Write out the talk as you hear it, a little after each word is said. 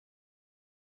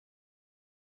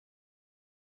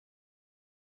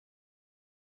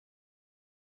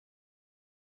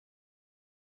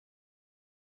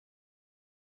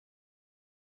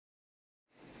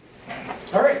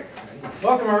All right,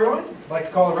 welcome everyone. I'd like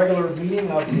to call a regular meeting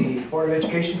of the Board of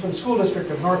Education for the School District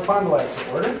of North Fond du Lac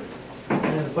to order. And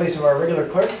in the place of our regular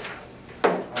clerk,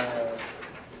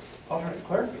 alternate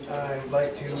clerk, I'd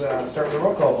like to start with a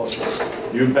roll call vote,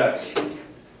 please. You bet.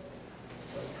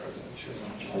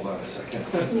 Hold on a second.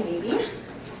 Maybe.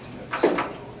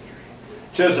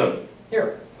 Chisholm.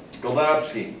 Here.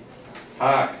 Goldobsky.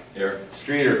 Hawk. Here.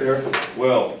 Streeter. Here.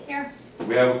 Will. Here.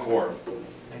 We have a quorum.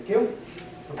 Thank you.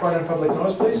 Report on public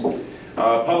notice, please.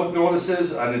 Public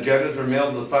notices on agendas were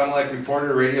mailed to the Fond du Lac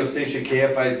Reporter, radio station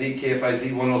KFIZ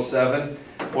 107.1,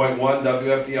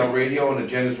 WFDL radio, and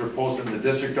agendas were posted in the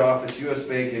district office, U.S.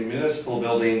 Bank and Municipal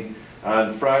Building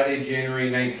on Friday,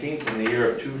 January 19th in the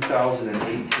year of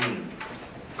 2018.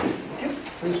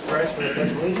 Please rise for the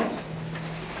Pledge of Allegiance.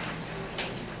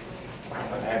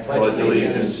 I pledge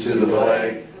allegiance to the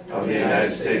flag of the United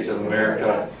States of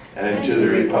America and to the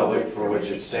republic for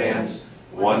which it stands,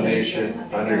 one nation,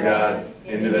 under God,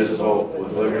 indivisible,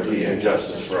 with liberty and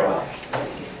justice for all.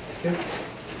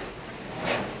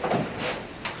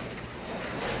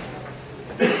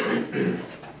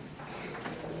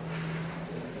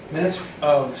 Minutes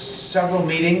of several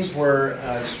meetings were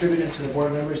distributed to the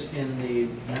board members in the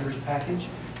members package.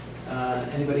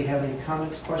 Anybody have any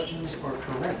comments, questions, or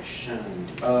corrections?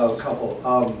 A couple.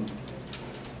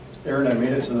 Aaron, I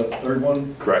made it to the third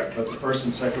one. Correct. But the first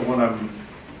and second one, I'm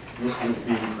listed as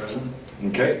being present.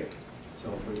 Okay.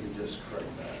 So if we could just correct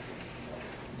that.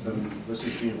 So this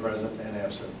is being present and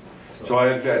absent. So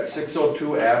I've got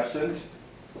 602 absent,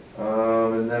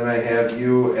 and then I have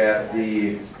you at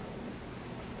the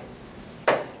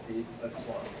 8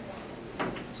 o'clock.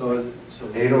 So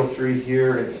 803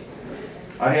 here.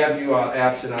 I have you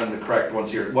absent on the correct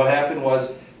ones here. What happened was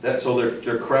that, so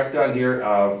they're correct on here,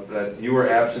 that you were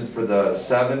absent for the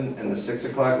 7 and the 6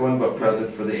 o'clock one, but present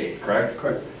for the 8, correct?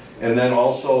 correct. And then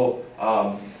also,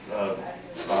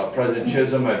 President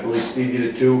Chisholm, I believe Steve, you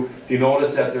did too. If you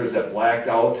notice that there's that blacked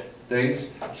out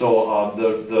things, so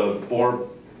the board,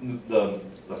 the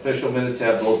official minutes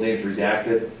have those names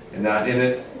redacted and not in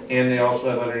it. And they also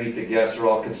have underneath the guests are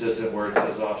all consistent where it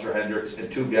says Officer Hendricks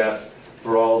and 2 guests.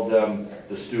 For all of them,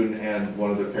 the student and one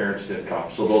of their parents did come.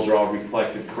 So those are all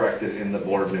reflected, corrected in the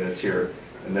board minutes here,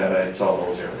 and that I saw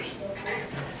those errors.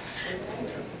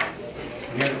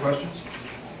 Any other questions?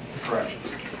 Corrections?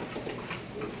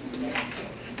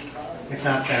 If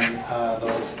not, then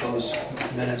those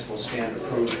minutes will stand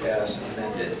approved as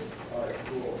amended.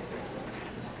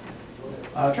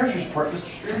 Treasurer's report, Mr.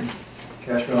 Streeter.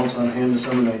 Cash balance on hand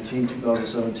December 19,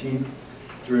 2017,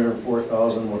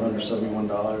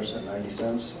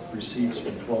 $304,171.90. Receipts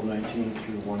from 12/19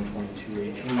 through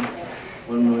 1/22/18,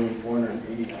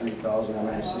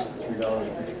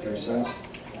 $1,483,163.53.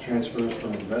 Transfers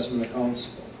from investment accounts,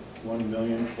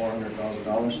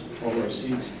 $1,400,000. Total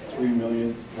receipts,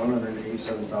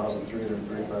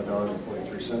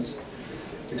 $3,187,335.43.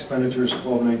 Expenditures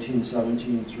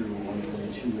 12/19/17 through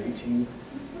 1/22/18.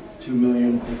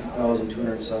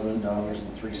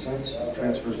 $2,050,207.03.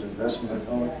 Transfers to investment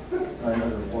account,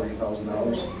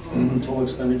 $940,000. Total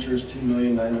expenditures,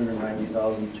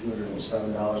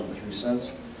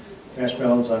 $2,990,207.03. Cash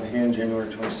balance on hand January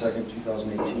 22nd,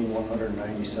 2018,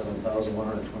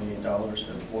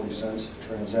 $197,128.40.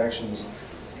 Transactions.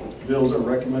 Bills are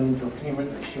recommended for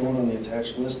payment are shown on the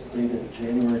attached list dated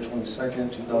January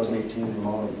 22nd, 2018, the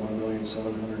amount of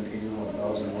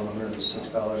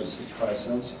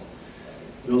 $1,781,106.65.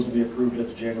 Bills to be approved at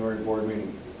the January board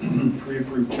meeting.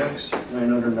 Pre-approved checks,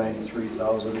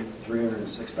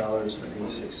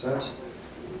 $993,306.86.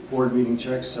 Board meeting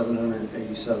checks,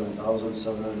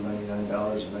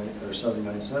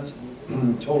 $787,799.79.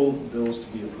 Total bills to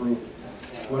be approved,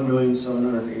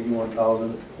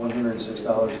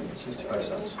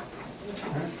 $1,781,106.65.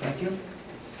 All right, thank you.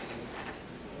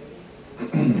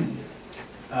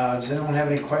 Does anyone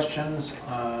have any questions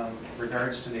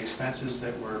regards to the expenses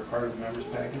that were part of the members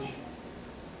package?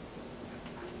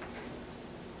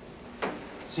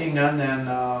 Seeing none, then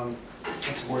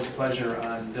what's the board's pleasure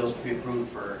on bills to be approved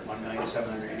for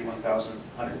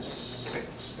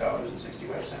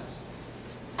 $1,781,106.65?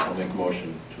 I'll make a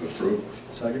motion to approve.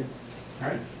 Second. All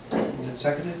right, moved and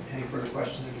seconded. Any further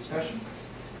questions or discussion?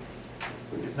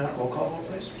 If not, roll call vote,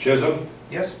 please. Chisholm.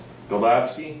 Yes?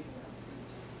 Goldobsky.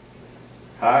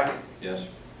 Hawk. Yes.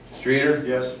 Streeter.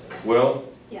 Yes. Will.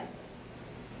 Yes.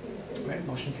 All right,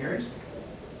 motion carries.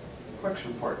 Clerk's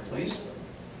report, please.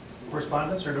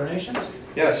 Correspondence or donations?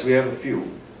 Yes, we have a few.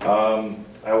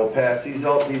 I will pass these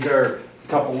out. These are a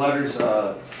couple letters.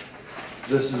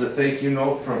 This is a thank you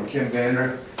note from Kim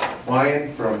Vander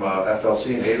Wyen from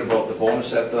FLC and 8 about the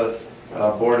bonus at the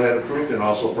board had approved, and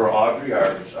also for Audrey,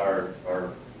 our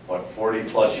what,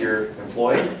 40-plus year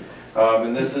employee.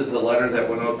 And this is the letter that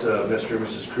went out to Mr. and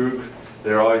Mrs. Krug.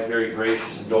 They're always very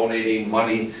gracious in donating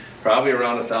money, probably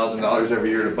around $1,000 every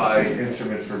year to buy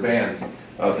instruments for band.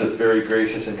 Just very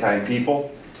gracious and kind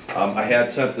people. I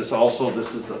had sent this also.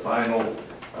 This is the final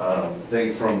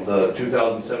thing from the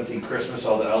 2017 Christmas.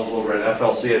 All the elves over at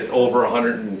FLC at over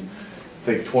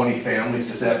 120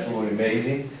 families. Just absolutely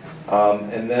amazing.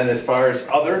 And then as far as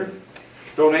other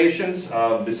donations,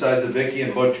 besides the Vicky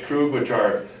and Butch Krug, which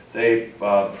are, they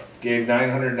gave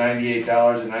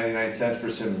 $998.99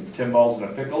 for some timbals and a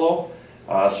piccolo.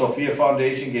 Sophia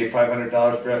Foundation gave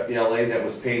 $500 for FBLA. That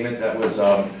was payment that was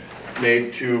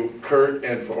made to Kurt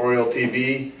and for Oriole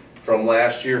TV from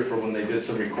last year for when they did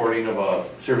some recording of a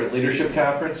servant leadership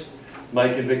conference.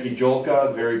 Mike and Vicky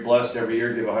Jolka, very blessed every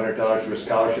year, give $100 for a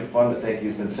scholarship fund. The thank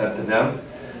you's been sent to them.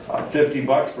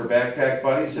 $50 for Backpack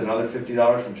Buddies, another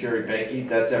 $50 from Sherry Banky.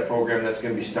 That's that program that's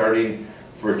going to be starting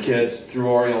for kids through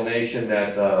Oriole Nation,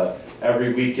 that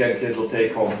every weekend kids will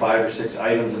take home 5 or 6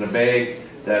 items in a bag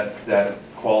that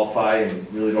qualify and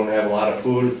really don't have a lot of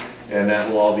food, and that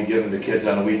will all be given to kids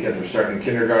on the weekends. We're starting in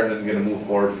kindergarten and going to move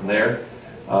forward from there.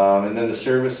 And then the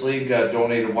Service League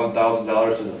donated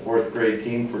 $1,000 to the 4th grade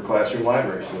team for classroom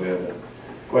library. So we have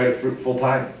quite a fruitful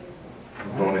time of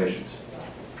donations.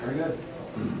 Very good.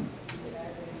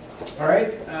 All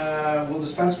right, we'll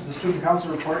dispense with the student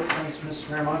council report since Mrs.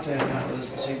 Miramonte is not with us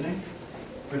this evening.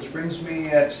 Which brings me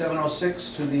at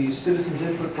 7:06 to the citizens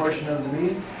input portion of the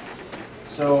meeting.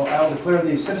 So I'll declare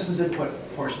the citizens input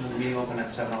portion of the meeting open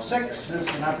at 7:06. This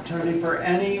is an opportunity for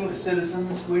any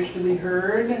citizens who wish to be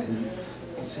heard.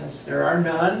 Since there are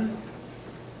none,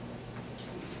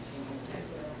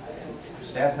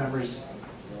 staff members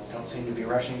don't seem to be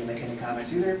rushing to make any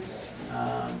comments either,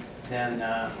 then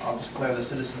I'll declare the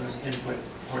citizens input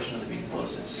portion of the meeting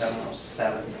closed at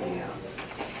 7:07 p.m.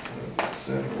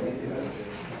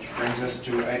 Which brings us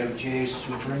to item J,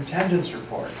 superintendent's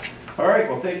report. All right,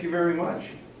 well, thank you very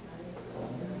much.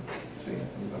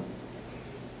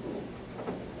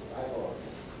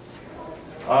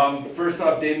 First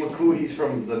off, Dave McCoo, he's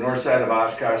from the north side of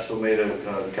Oshkosh, so made a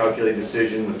calculated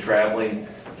decision with traveling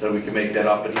so we can make that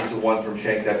up. But he's the one from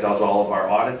Schenck that does all of our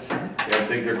audits, and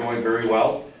things are going very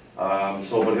well.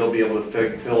 But he'll be able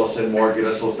to fill us in more, get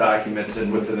us those documents,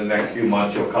 and within the next few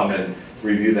months, he'll come and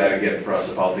review that again for us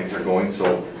of how things are going.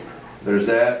 So there's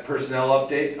that. Personnel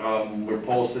update. We're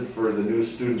posted for the new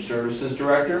student services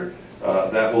director.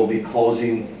 That will be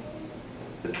closing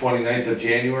the 29th of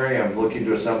January. I'm looking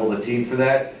to assemble the team for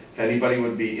that. If anybody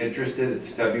would be interested, it's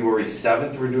February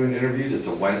 7th we're doing interviews. It's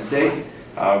a Wednesday.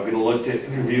 I'm going to look to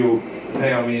interview,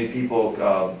 depending on how many people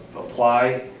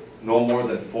apply, no more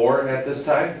than 4 at this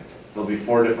time. There'll be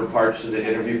 4 different parts to the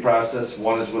interview process.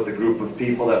 One is with a group of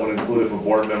people that would include, if a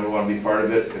board member want to be part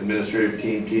of it, administrative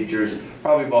team, teachers,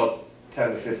 probably about 10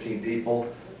 to 15 people.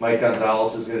 Mike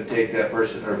Gonzalez is going to take that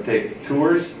person, or take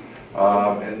tours.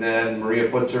 And then Maria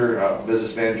Putzer,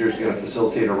 business manager, is going to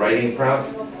facilitate a writing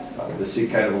prompt to see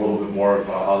kind of a little bit more of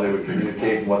how they would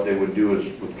communicate, and what they would do is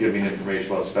with giving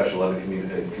information about special ed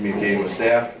and communicating with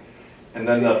staff. And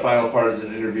then the final part is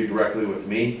an interview directly with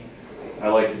me. I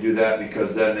like to do that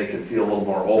because then they can feel a little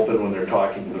more open when they're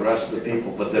talking to the rest of the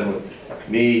people. But then with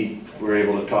me, we're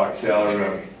able to talk salary,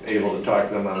 I'm able to talk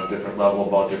to them on a different level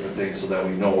about different things so that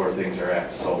we know where things are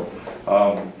at. So,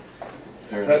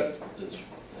 is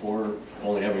 4,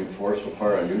 only having 4 so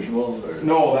far unusual? Or?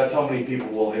 No, that's how many people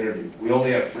we'll interview. We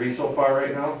only have 3 so far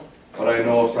right now, but I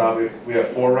know it's probably, we have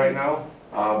 4 right now,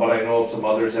 but I know of some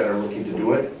others that are looking to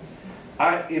do it.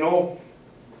 You know,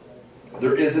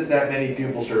 there isn't that many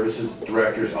pupil services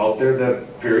directors out there,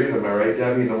 that period, am I right,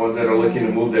 Debbie? The ones that are looking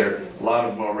to move there, a lot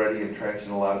of them already entrenched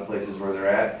in a lot of places where they're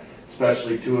at,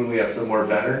 especially too when we have some more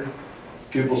veteran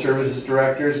pupil services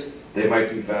directors. They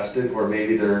might be vested, or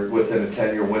maybe they're within a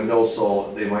 10-year window,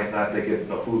 so they might not think it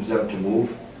behooves them to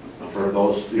move for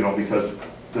those, you know, because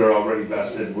they're already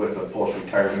vested with a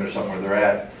post-retirement or somewhere they're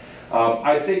at.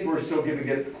 I think we're still going to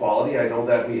get the quality. I know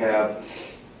that we have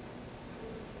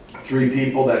 3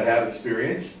 people that have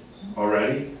experience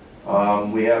already.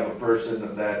 We have a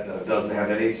person that doesn't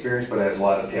have any experience but has a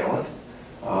lot of talent.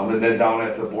 And then down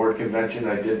at the board convention,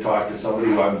 I did talk to somebody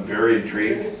who I'm very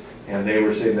intrigued, and they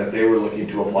were saying that they were looking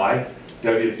to apply.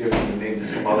 Debbie is giving the names of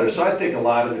some others. So I think a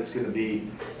lot of it's going to be,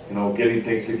 you know, getting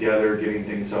things together, getting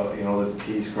things, you know, the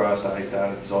T's crossed, I's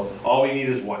dotted. So all we need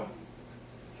is 1.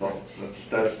 So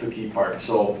that's the key part.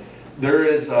 So there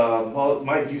is, well,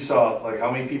 Mike, you saw, like,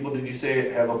 how many people did you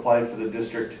say have applied for the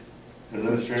district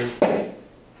administrator?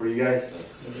 for you guys?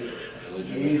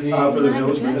 Easy. For the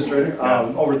village administrator,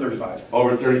 over 35.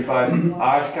 Over 35.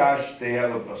 Oshkosh, they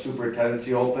have a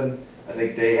superintendency open. I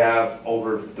think they have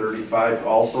over 35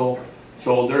 also.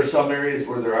 So there's some areas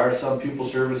where there are some pupil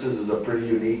services is a pretty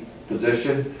unique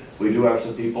position. We do have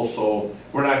some people, so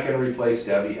we're not gonna replace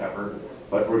Debbie ever,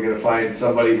 but we're gonna find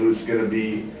somebody who's gonna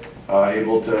be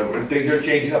able to, things are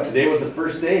changing up. Today was the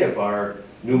first day of our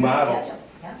new model.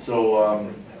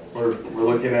 So we're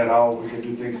looking at how we can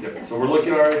do things different. So we're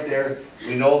looking all right there.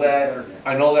 We know that,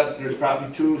 I know that there's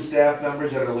probably 2 staff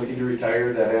members that are looking to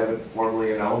retire that haven't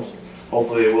formally announced.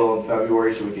 Hopefully they will in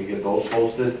February so we can get those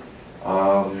posted.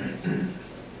 I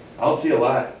don't see a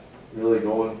lot really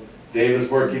going. Dave is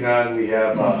working on, we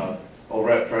have,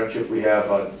 over at Friendship, we have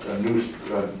a new,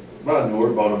 not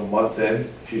newer, about a month in.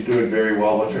 She's doing very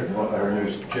well. What's her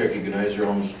news? Jackie Genizer,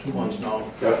 almost 2 months now.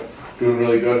 Yep, doing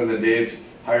really good. And then Dave's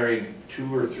hiring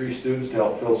 2 or 3 students to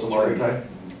help fill some other time.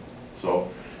 So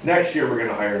next year we're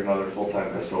gonna hire another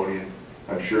full-time custodian,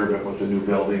 I'm sure, but with the new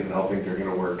building and how things are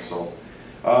gonna work, so.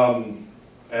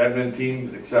 Admin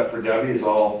team, except for Debbie, is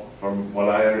all, from what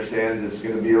I understand, is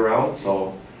gonna be around,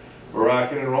 so we're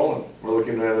rocking and rolling. We're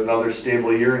looking to have another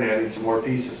stable year and adding some more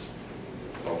pieces.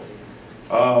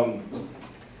 So,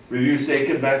 Review State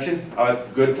Convention,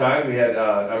 good time. We had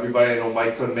everybody, I know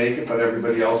Mike couldn't make it, but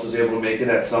everybody else was able to make it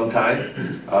at some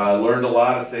time. Learned a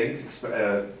lot of things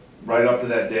right up to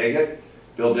that Daggett.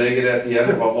 Bill Daggett at the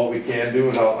end about what we can do,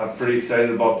 and I'm pretty excited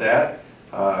about that.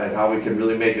 And how we can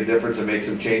really make a difference and make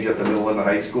some change at the middle and the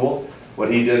high school. What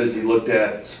he did is he looked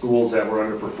at schools that were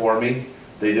underperforming.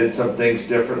 They did some things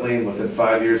differently, and within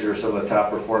 5 years, they were some of the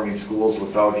top performing schools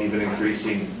without even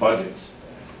increasing budgets.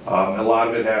 A lot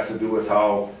of it has to do with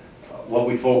how, what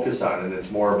we focus on, and it's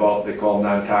more about, they call them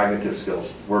non-cognitive skills,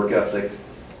 work ethic,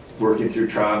 working through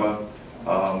trauma,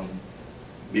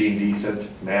 being decent,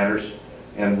 manners.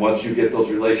 And once you get those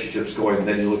relationships going,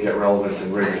 then you look at relevance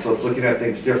and rigor. So it's looking at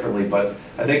things differently, but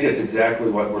I think it's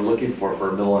exactly what we're looking for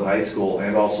middle and high school,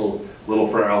 and also a little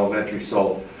for our elementary.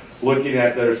 So looking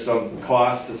at, there's some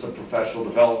cost to some professional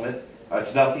development.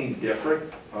 It's nothing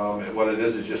different. What it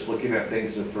is just looking at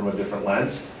things from a different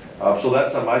lens. So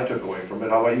that's something I took away from it.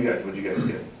 How about you guys? What did you guys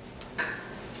get?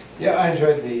 Yeah, I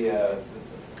enjoyed the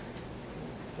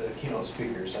keynote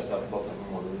speakers. I thought both of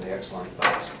them were really excellent.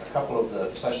 But a couple of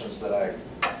the sessions that I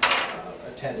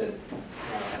attended,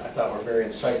 I thought were very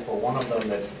insightful. One of them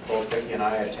that both Vicki and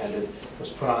I attended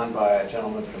was put on by a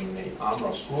gentleman from the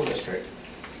Amro School District,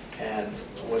 and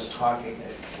was talking,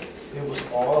 it was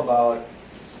all about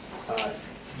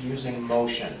using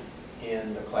motion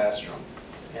in the classroom,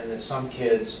 and that some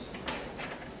kids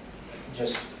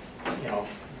just, you know,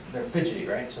 they're fidgety,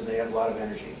 right? So they have a lot of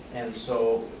energy. And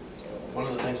so one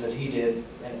of the things that he did,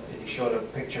 and he showed a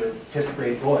picture of 5th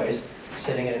grade boys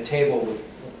sitting at a table with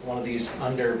one of these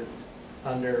under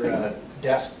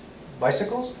desk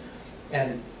bicycles,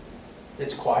 and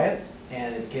it's quiet,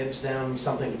 and it gives them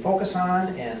something to focus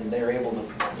on, and they're able to,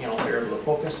 you know, they're able to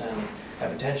focus and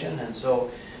have attention. And so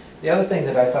the other thing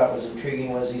that I thought was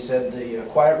intriguing was he said the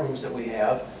quiet rooms that we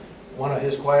have, one of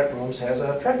his quiet rooms has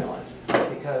a treadmill in it,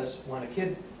 because when a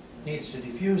kid needs to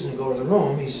diffuse and go to the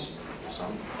room,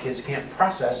 some kids can't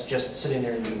process just sitting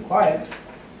there and being quiet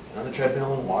on the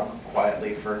treadmill and walk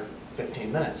quietly for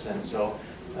 15 minutes. And so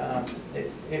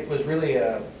it was really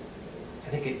I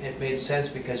think it made sense,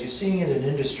 because you're seeing it in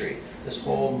industry, this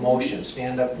whole motion,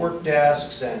 stand-up work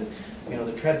desks, and, you know,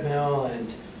 the treadmill,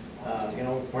 and you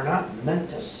know, we're not meant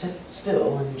to sit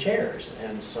still in chairs.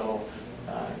 And so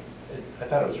I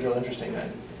thought it was real interesting.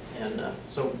 And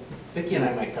so Vicki and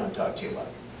I might come and talk to you about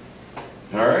it.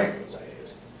 All right. Those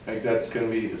ideas. I think that's going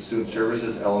to be the student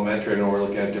services, elementary. I know we're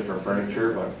looking at different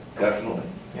furniture, but definitely.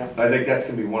 Yeah. I think that's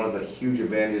going to be one of the huge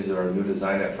advantages of our new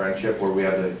design at Friendship, where we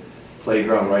have the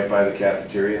playground right by the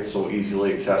cafeteria, so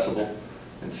easily accessible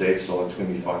and safe, so it's going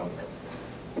to be fun.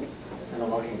 And a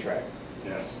walking track.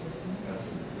 Yes.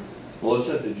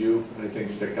 Melissa, did you, anything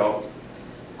stick out?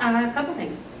 A couple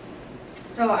things.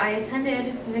 So I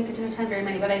attended, I didn't get to attend very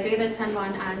many, but I did attend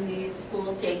one on the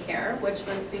school daycare, which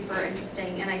was super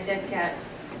interesting, and I did get,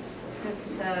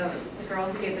 the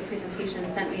girl who gave the presentation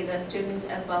sent me the student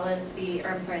as well as the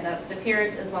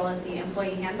parent as well as the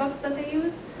employee handbooks that they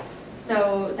use.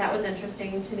 So that was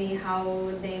interesting to me,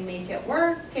 how they make it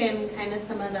work and kind of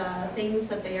some of the things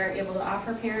that they are able to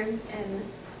offer parents in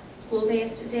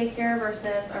school-based daycare versus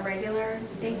a regular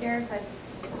daycare. So I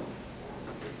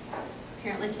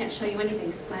apparently can't show you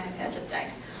anything because my iPad just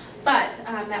died. But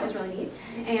that was really neat.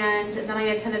 And then I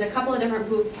attended a couple of different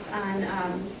booths on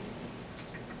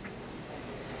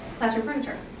classroom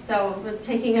furniture. So was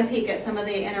taking a peek at some of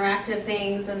the interactive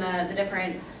things and the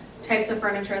different types of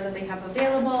furniture that they have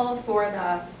available for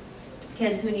the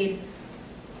kids who need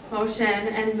motion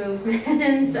and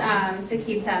movement to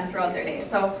keep them throughout their day.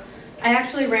 So I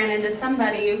actually ran into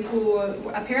somebody who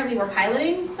apparently were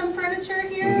piloting some furniture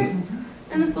here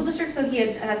in the school district. So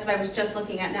that's what I was just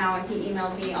looking at now, and he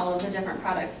emailed me all of the different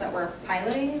products that we're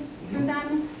piloting through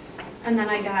them. And then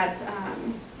I got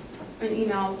an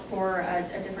email for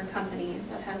a different company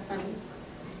that has some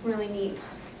really neat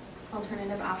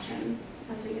alternative options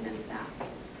as we get into that.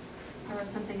 There was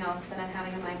something else that I'm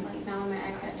having in my blank now, and my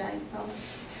iPad died, so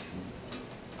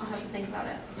I'll have to think about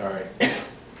it. All right.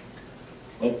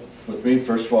 Well, with me,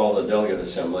 first of all, the delegate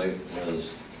assembly was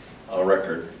a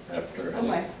record after I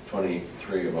think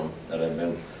 23 of them that I've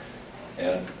been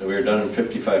at. We were done in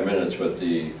 55 minutes with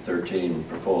the 13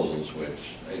 proposals, which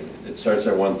it starts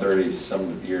at 1:30.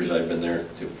 Some years I've been there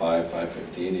to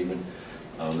 5:15 even.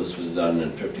 This was done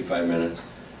in 55 minutes.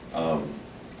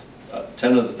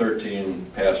 10 of the 13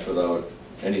 passed without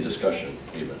any discussion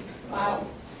even. Wow.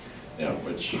 Yeah,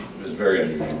 which is very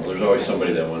unusual. There's always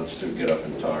somebody that wants to get up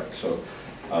and talk. So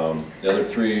the other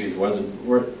 3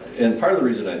 were, and part of the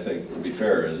reason I think, to be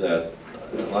fair, is that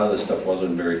a lot of this stuff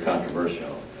wasn't very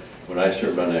controversial. When I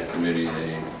served on that committee,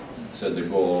 they said the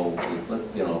goal was,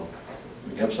 you know,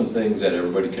 we have some things that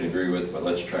everybody can agree with, but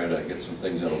let's try to get some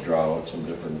things that'll draw out some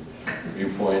different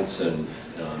viewpoints, and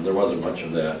there wasn't much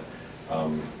of that.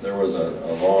 There was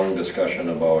a long discussion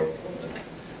about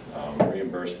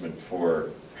reimbursement for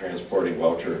transporting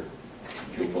voucher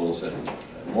pupils, and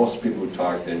most people who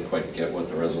talked didn't quite get what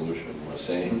the resolution was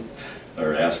saying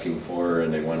or asking for,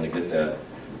 and they wanted to get that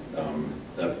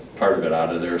part of it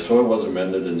out of there. So it was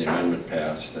amended, and the amendment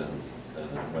passed, and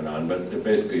it went on. But it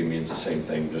basically means the same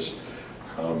thing, just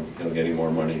you know, getting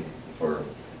more money for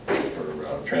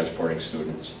transporting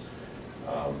students.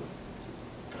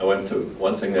 I went to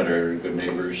one thing that our Good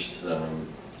Neighbors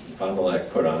Fond du Lac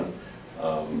put on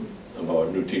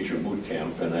about new teacher boot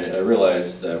camp, and I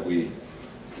realized that we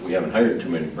haven't hired too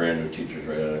many brand new teachers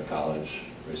right out of college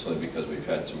recently, because we've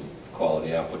had some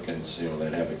quality applicants, you know,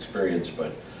 that have experience,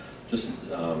 but just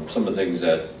some of the things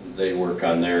that they work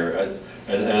on there,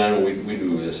 and we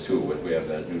do this too. We have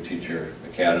that new teacher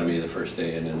academy the first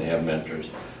day, and then they have mentors.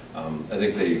 I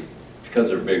think because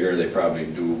they're bigger, they probably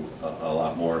do a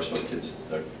lot more, so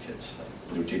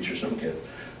new teachers don't get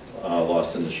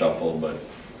lost in the shuffle, but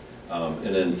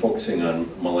and then focusing on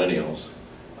millennials,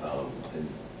 and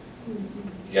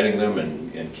getting them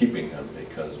and keeping them,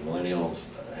 because millennials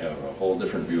have a whole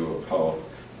different view of how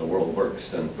the world works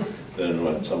than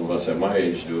what some of us at my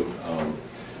age do.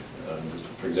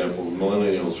 For example,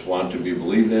 millennials want to be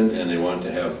believed in, and they want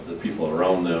to have the people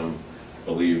around them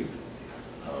believe,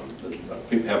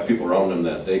 have people around them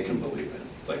that they can believe in,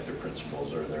 like their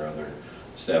principals or their other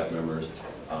staff members.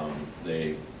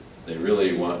 They really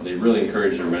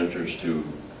encourage their mentors to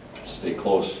stay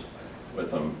close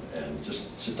with them and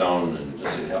just sit down and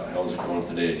just say, how's it going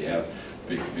today? Do you have,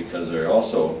 because they're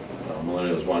also,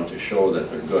 millennials want to show that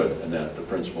they're good and that the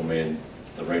principal made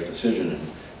the right decision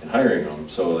in hiring them,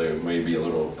 so they may be a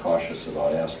little cautious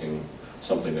about asking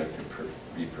something that could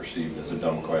be perceived as a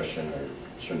dumb question, or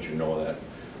shouldn't you know that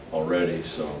already?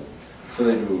 So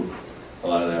they do a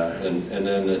lot of that, and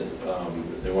then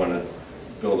they want to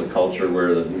build a culture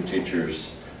where the new teachers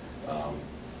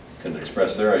can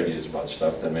express their ideas about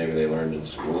stuff that maybe they learned in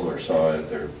school or saw at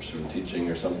their student teaching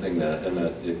or something, and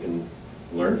that they can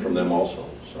learn from them also.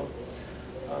 So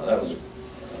that was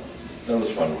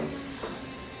a fun one.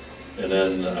 And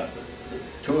then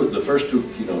the first 2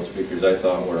 keynote speakers I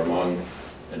thought were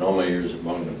in all my years,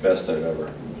 among the best I've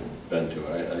ever been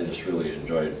to. I just really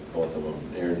enjoyed both of them.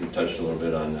 Aaron, you touched a little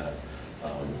bit on that.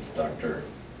 Dr.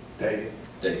 Dagan.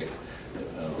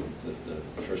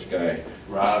 The first guy,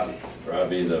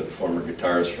 Robbie, the former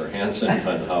guitarist for Hanson,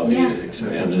 on how he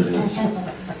expanded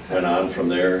went on from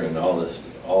there, and all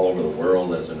over the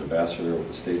world as an ambassador with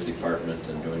the State Department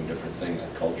and doing different things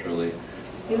culturally.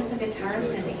 He was a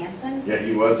guitarist in Hanson? Yeah,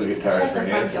 he was a guitarist for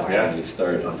Hanson. Yeah, he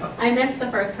started. I missed the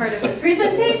first part of his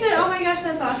presentation. Oh my gosh,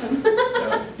 that's awesome.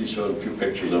 Yeah, he showed a few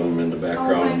pictures of him in the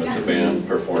background with the band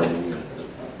performing.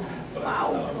 But,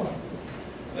 wow.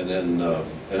 And then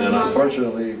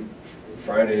unfortunately,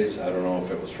 Fridays, I don't know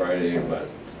if it was Friday, but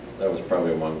that was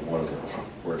probably one of the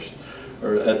worst,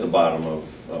 or at the bottom of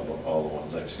all the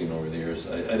ones I've seen over the years.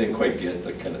 I didn't quite get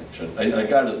the connection. I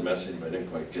got his message, but I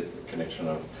didn't quite get the connection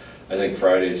of, I think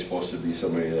Friday is supposed to be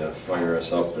somebody to fire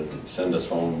us up and send us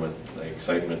home with the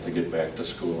excitement to get back to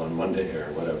school on Monday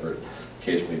or whatever the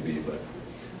case may be. But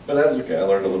that was okay. I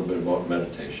learned a little bit about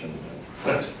meditation.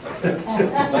 Wasn't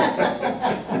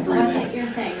your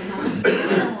thing, huh?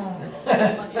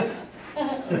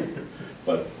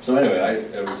 But so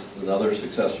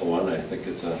successful one. I think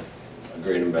it's a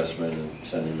great investment in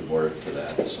sending the board to that,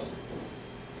 so.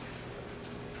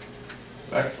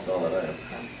 Excellent. That's all that I have.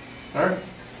 All right.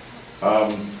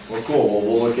 Well, cool. Well,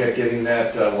 we'll look at getting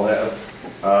that. We'll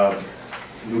have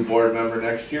new board member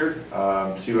next year.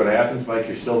 See what happens. Mike,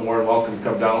 you're still more than welcome to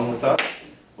come down with us.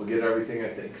 We'll get everything, I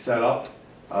think, set up.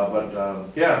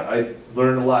 Yeah, I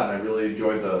learned a lot, and I really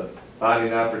enjoyed the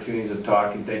bonding opportunities and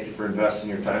talking. Thank you for investing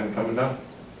your time and coming down.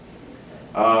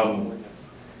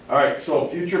 All right, so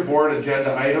future board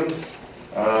agenda items.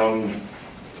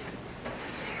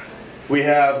 We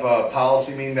have a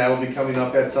policy meeting that will be coming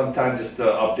up at some time, just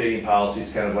updating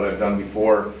policies, kind of what I've done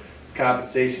before.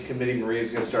 Compensation committee,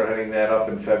 Maria's going to start heading that up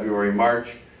in February,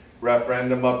 March.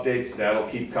 Referendum updates, that'll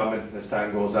keep coming as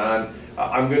time goes on.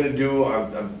 I'm going to do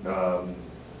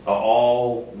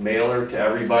all mailer to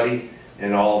everybody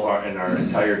in our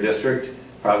entire district,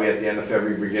 probably at the end of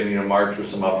February, beginning of March, with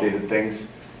some updated things.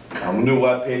 New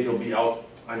webpage will be out,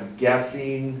 I'm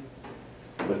guessing,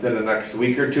 within the next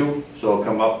week or two. So it'll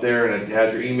come up there and it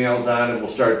has your emails on it. We'll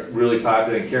start really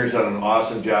populating. Karen's done an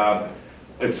awesome job.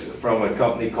 It's from a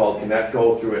company called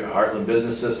Connectco through Heartland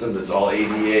Business Systems. It's all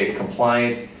ADA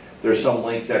compliant. There's some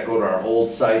links that go to our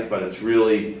old site, but it's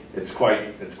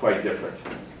quite different.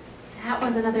 That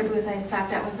was another booth I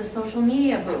stopped at, was the social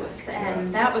media booth,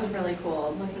 and that was really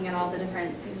cool, looking at all the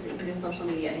different things that you can do social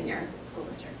media in your school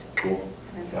district. Cool.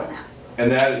 And Yeah. that.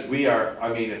 And that is,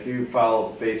 if you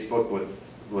follow Facebook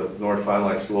with North Fond du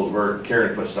Lac Schools,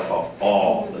 Karen puts stuff out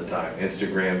all the time,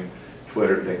 Instagram,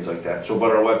 Twitter, things like that. So,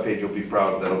 but our webpage will be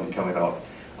proud, that'll be coming out.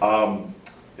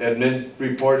 Admin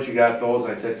reports, you got those,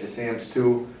 I sent you Sam's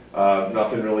too.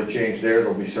 Nothing really changed there.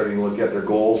 They'll be starting to look at their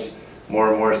goals more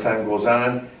and more as time goes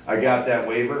on. I got that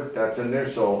waiver, that's in there,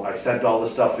 so I sent all the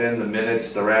stuff in, the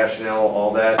minutes, the rationale,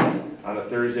 all that on a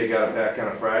Thursday, got it back on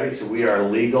a Friday, so we are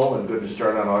legal and good to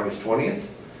start on August 20th.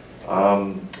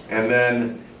 And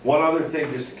then one other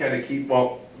thing, just to kind of keep,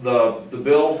 the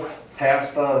bill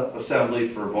passed the assembly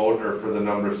for vote, or for the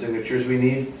number of signatures we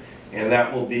need, and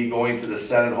that will be going to the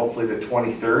Senate hopefully the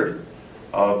 23rd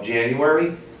of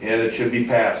January, and it should be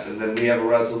passed. And then we have a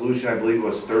resolution, I believe it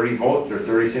was 30 votes or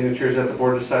 30 signatures that the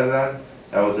board decided on.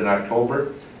 That was in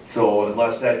October. So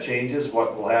unless that changes,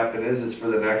 what will happen is for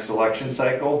the next election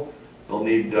cycle, they'll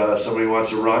need, somebody who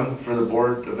wants to run for the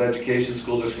Board of Education,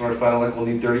 School District North Fond du Lac will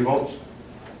need 30 votes.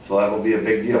 So that will be a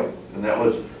big deal. And that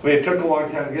was, it took a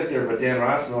long time to get there, but Dan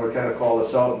Rossmiller kind of called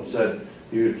us out and said,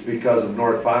 it's because of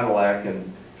North Fond du Lac,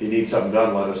 and if you need something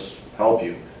done, let us help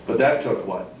you. But that took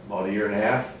what, about a year and a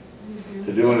half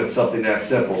to do, and it's something that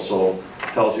simple, so it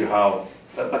tells you how,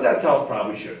 but that's how it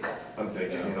probably should go. I'm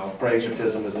thinking,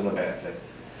 pragmatism isn't a bad thing.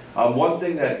 One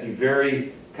thing that you're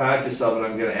very conscious of, and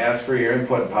I'm going to ask for your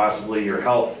input and possibly your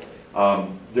help,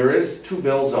 there is 2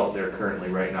 bills out there currently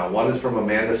right now. One is from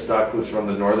Amanda Stuck, who's from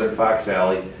the Northern Fox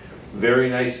Valley. Very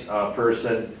nice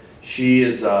person. She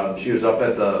was up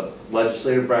at the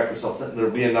legislative breakfast. There'll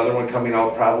be another one coming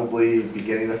out probably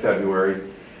beginning of February.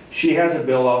 She has a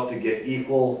bill out to get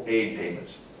equal aid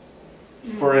payments.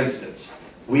 For instance,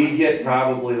 we get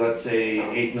probably, let's say,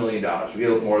 $8 million. We get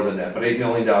a little more than that, but $8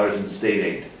 million in state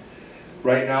aid.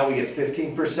 Right now, we get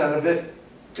 15% of it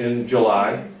in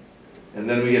July, and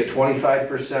then we get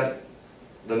 25%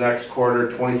 the next quarter,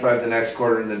 25% the next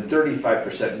quarter, and then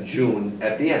 35% in June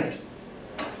at the end.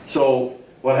 So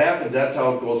what happens, that's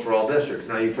how it goes for all districts.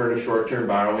 Now, you've heard of short-term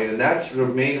borrowing, and that's the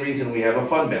main reason we have a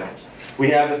fund balance.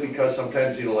 We have it because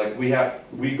sometimes,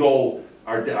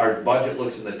 our budget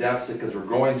looks in the deficit because we're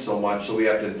growing so much, so we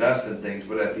have to invest in things,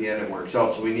 but at the end it works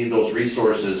out. So we need those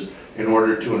resources in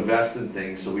order to invest in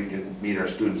things so we can meet our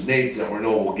students' needs that we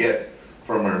know we'll get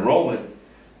from our enrollment.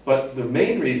 But the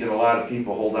main reason a lot of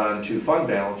people hold on to fund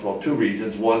balance, well, 2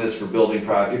 reasons. One is for building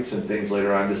projects and things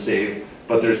later on to save,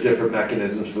 but there's different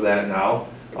mechanisms for that now.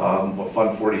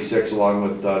 Fund 46 along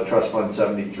with Trust Fund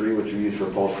 73, which we use for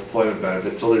post-employment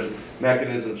benefits. So there's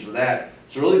mechanisms for that.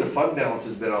 So really the fund balance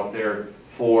has been out there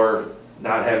for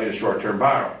not having a short-term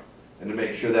borrow, and to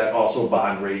make sure that also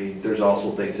bond rating, there's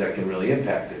also things that can really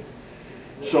impact it.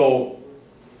 So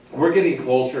we're getting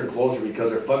closer and closer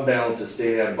because our fund balance is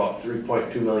staying at about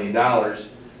 $3.2 million,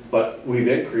 but we've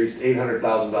increased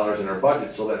 $800,000 in our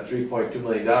budget, so that $3.2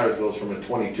 million goes from a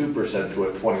 22% to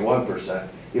a 21%,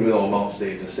 even though the amount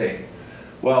stays the same.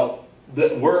 Well,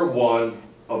 we're one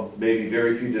of maybe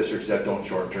very few districts that don't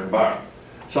short-term borrow.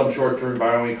 Some short-term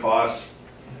borrowing costs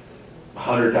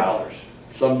 $100.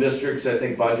 Some districts, I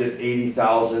think, budget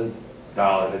 $80,000.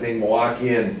 I think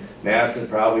Milwaukee and Madison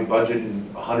probably budgeting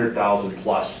 $100,000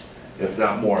 plus, if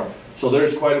not more. So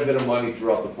there's quite a bit of money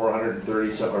throughout the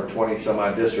 430 or 20 some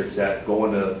odd districts that go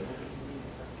into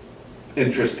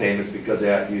interest payments because they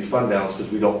have to use fund balance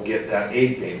because we don't get that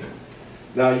aid payment.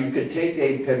 Now, you could take the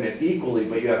aid payment equally,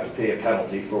 but you have to pay a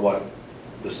penalty for what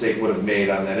the state would have made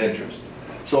on that interest.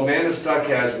 So Amanda Stuck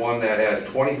has one that has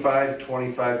 25,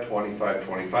 25, 25,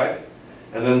 25,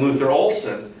 and then Luther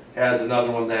Olson has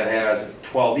another one that has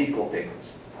 12 equal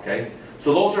payments, okay?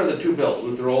 So those are the two bills,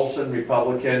 Luther Olson,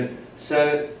 Republican,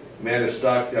 Senate, Amanda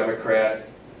Stuck, Democrat,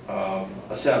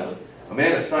 Assembly.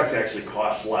 Amanda Stuck's actually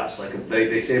costs less, like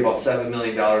they say about $7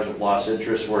 million of lost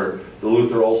interest, where the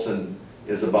Luther Olson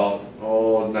is about,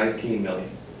 19 million.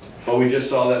 But we just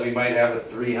saw that we might have a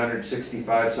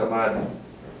 365 some odd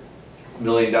 $1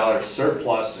 million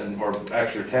surplus or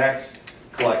extra tax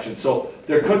collection. So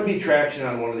there could be traction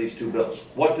on one of these two bills.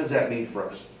 What does that mean for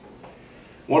us?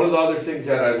 One of the other things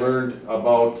that I learned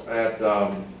about at,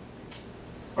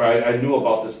 or I knew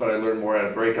about this, but I learned more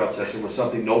at a breakout session, was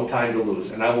something no time to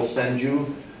lose. And I will send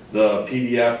you the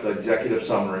PDF, the executive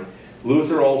summary.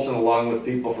 Luther Olson, along with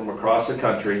people from across the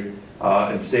country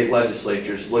and state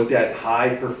legislatures, looked at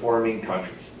high-performing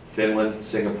countries: Finland,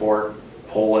 Singapore,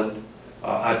 Poland,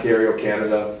 Ontario,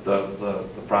 Canada,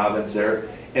 the province there,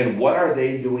 and what are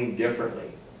they doing differently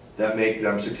that make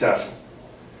them successful.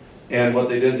 And what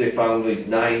they did is they found these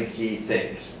 9 key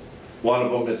things. One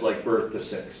of them is like birth to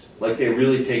 6. Like they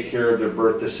really take care of their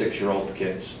birth to 6-year-old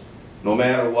kids. No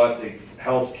matter what,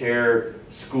 health care,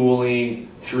 schooling,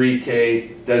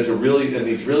 3K, in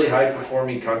these really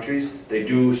high-performing countries, they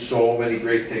do so many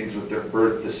great things with their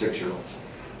birth to 6-year-olds.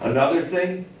 Another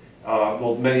thing,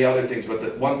 well, many other things, but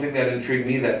the one thing that intrigued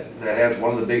me that has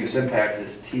one of the biggest impacts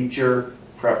is teacher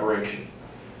preparation.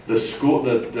 The school,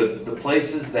 the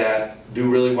places that do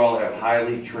really well have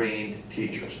highly trained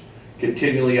teachers,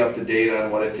 continually up to date on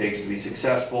what it takes to be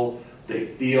successful. They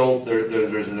feel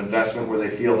there's an investment where they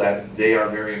feel that they are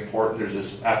very important. There's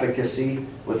this efficacy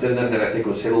within them that I think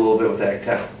was hit a little bit with Act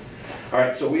 10. All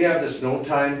right, so we have this no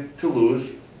time to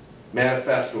lose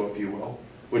manifesto, if you will,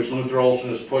 which Luther Olson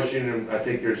is pushing, and I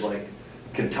think there's like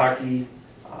Kentucky,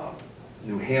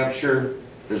 New Hampshire.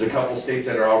 There's a couple states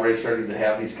that are already starting to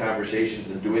have these conversations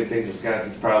and doing things.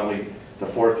 Wisconsin's probably the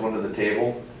 4th one to the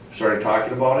table, started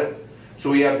talking about it. So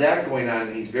we have that going on,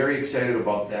 and he's very excited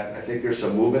about that. I think there's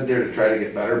some movement there to try to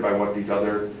get better by what these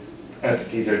other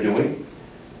entities are doing.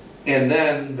 And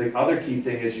then the other key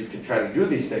thing is you can try to do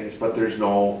these things, but there's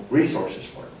no resources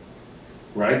for it,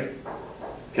 right?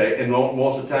 Okay, and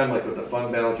most of the time, like with the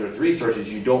fund balance or with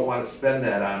resources, you don't want to spend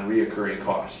that on reoccurring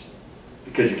costs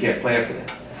because you can't plan for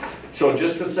that. So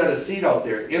just to set a seed out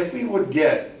there, if we would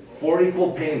get 4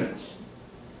 equal payments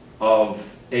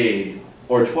of aid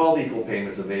or 12 equal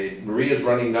payments of aid, Maria's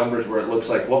running numbers where it looks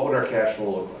like, what would our cash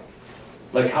flow look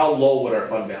like? Like how low would our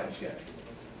fund balance get?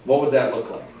 What would that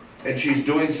look like? And she's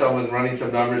doing some and running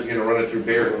some numbers, going to run it through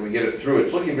Bear when we get it through.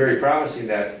 It's looking very promising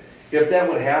that if that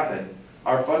would happen,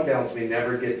 our fund balance may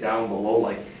never get down below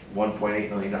like $1.8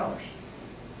 million.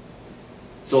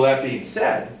 So that being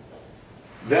said,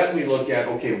 then we look at,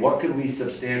 okay, what could we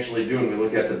substantially do? And we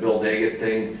look at the Bill Daggett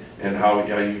thing and how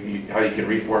you can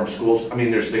reform schools. I mean,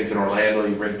 there's things in Orlando,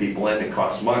 you bring people in, it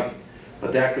costs money.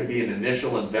 But that could be an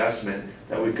initial investment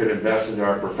that we could invest into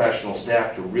our professional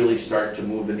staff to really start to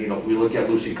move the needle. If we look at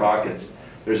Lucy Calkins,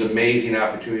 there's amazing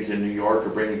opportunities in New York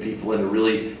of bringing people in to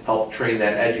really help train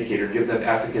that educator, give them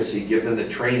efficacy, give them the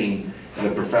training and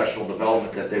the professional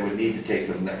development that they would need to take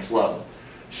to the next level.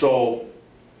 So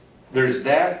there's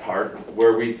that part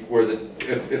where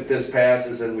if this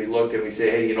passes and we look and we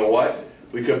say, hey, you know what?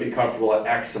 We could be comfortable at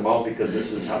X amount because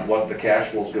this is what the cash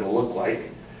flow is going to look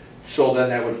like. So then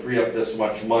that would free up this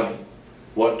much money.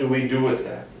 What do we do with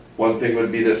that? One thing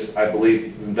would be this, I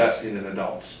believe, investing in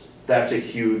adults. That's a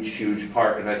huge, huge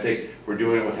part. And I think we're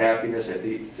doing it with happiness. I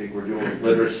think we're doing it with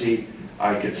literacy.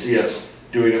 I could see us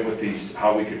doing it with these,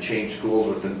 how we could change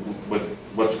schools with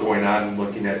what's going on and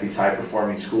looking at these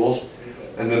high-performing schools.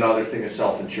 And then another thing is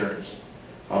self-insurance.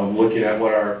 Looking at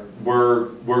what we're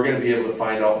going to be able to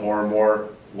find out more and more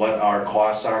what our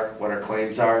costs are, what our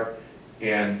claims are,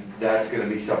 and that's going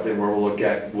to be something where we'll look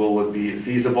at, will it be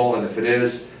feasible, and if it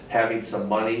is, having some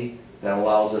money that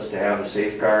allows us to have a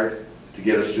safeguard to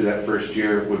get us through that first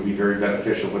year would be very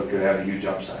beneficial, but could have a huge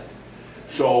upside.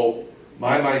 So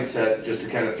my mindset, just to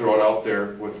kind of throw it out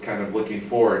there with kind of looking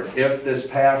forward, if this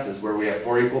passes where we have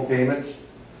 4 equal payments,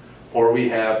 or we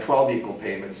have 12 equal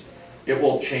payments, it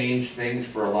will change things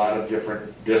for a lot of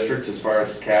different districts as far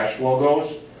as cash flow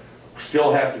goes.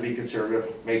 Still have to be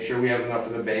conservative, make sure we have enough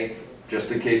in the bank just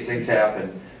in case things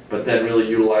happen, but then really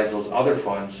utilize those other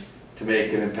funds to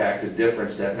make an impacted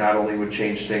difference that not only would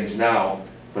change things now,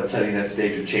 but setting that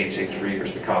stage would change things for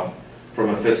years to come. from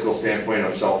a fiscal standpoint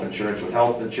of self-insurance with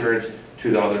health insurance,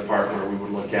 to the other part where we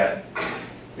would look at,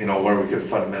 you know, where we could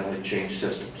fundamentally change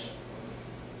systems.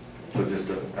 So just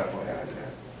a FYI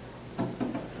there.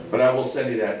 But I will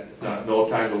send you that, no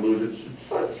time to lose.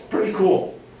 It's pretty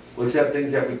cool. Looks at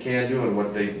things that we can do and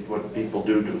what people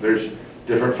do. There's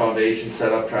different foundations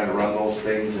set up trying to run those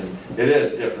things, and it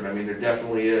is different. I mean, there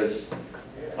definitely is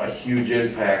a huge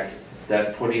impact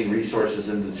that putting resources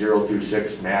into 0 through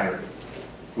 6 matter.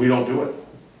 We don't do it.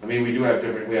 I mean, we do have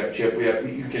different, we have CHIP,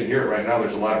 you can hear it right now,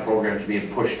 there's a lot of programs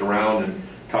being pushed around and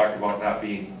talked about not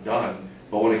being done.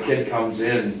 But when a kid comes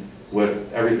in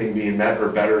with everything being met or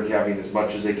better, having as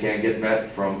much as they can get met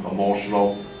from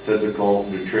emotional, physical,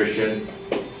 nutrition,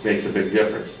 makes a big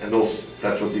difference. And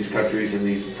that's what these countries and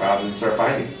these provinces are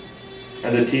finding.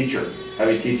 And the teacher,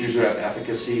 having teachers who have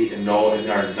efficacy and know and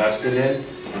are invested in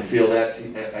and feel that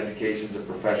education is a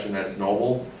profession that's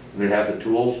noble and they have the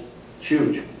tools, it's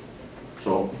huge.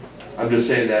 So I'm just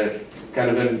saying that if kind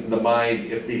of in the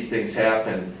mind, if these things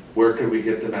happen, where could we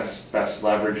get the best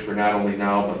leverage for not only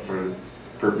now, but for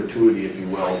perpetuity, if you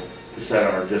will, to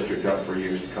set our district up for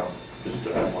years to come. Just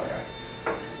an FYI.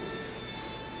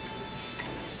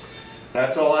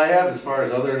 That's all I have as far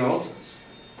as other announcements.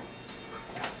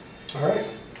 All right,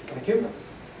 thank you.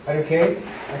 Item K,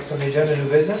 next on the agenda, new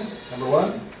business. Number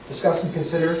 1, discuss and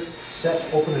consider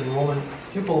set open enrollment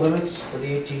pupil limits for the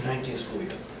 18-19 school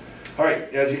year. All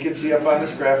right, as you can see up on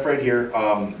this graph right here,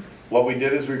 what we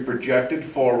did is we projected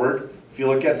forward. If you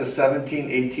look at the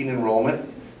 17-18 enrollment,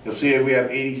 you'll see we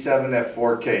have 87 at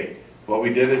 4K. What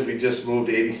we did is we just moved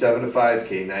 87 to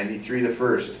 5K, 93 to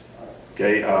 1st,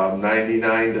 okay,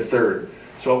 99 to 3rd.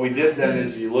 So what we did then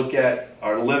is you look at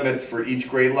our limits for each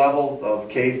grade level of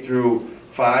K through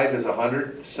 5 is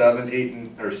 100, 7,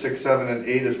 8, or 6, 7, and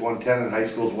 8 is 110, and high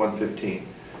school is 115.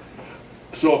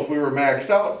 So if we were maxed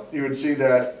out, you would see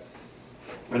that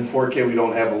in 4K we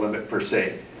don't have a limit per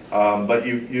se. But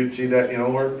you'd see that, you know,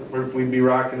 we'd be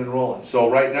rocking and rolling. So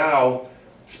right now,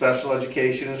 special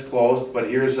education is closed, but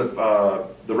here's the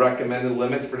recommended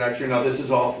limits for next year. Now this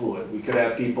is all fluid. We could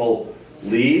have people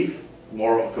leave,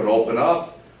 more could open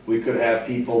up. We could have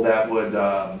people that would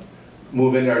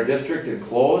move into our district and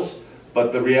close.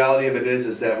 But the reality of it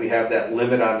is that we have that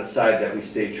limit on the side that we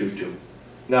stay true to.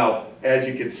 Now, as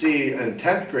you can see, in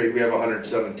 10th grade, we have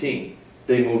 117.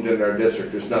 They moved into our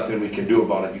district. There's nothing we can do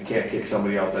about it. You can't kick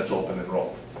somebody out that's open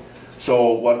enrolled.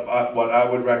 So what I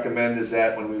would recommend is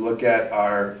that when we look at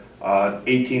our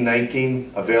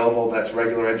 18-19 available, that's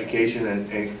regular education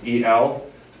and EL,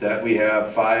 that we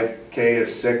have 5K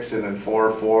is 6, and then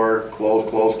 4, 4, close,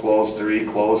 close, close, 3,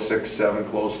 close, 6, 7,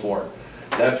 close, 4.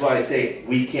 That's why I say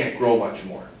we can't grow much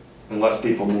more unless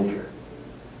people move here.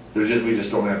 We just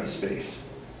don't have the space.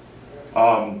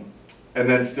 And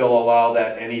then still allow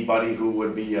that anybody who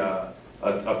would be a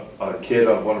kid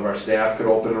of one of our staff could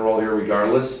open enroll here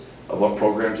regardless of what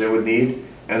programs they would need.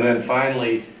 And then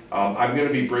finally, I'm going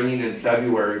to be bringing in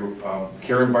February,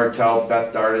 Karen Bartel,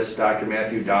 Beth Dardis, Dr.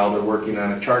 Matthew Dahl. They're working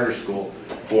on a charter school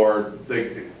for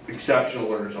the exceptional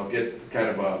learners. I'll get kind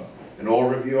of an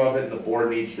overview of it, and the board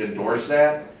needs to endorse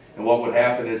that. And what would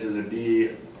happen is it'd be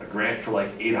a grant for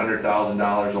like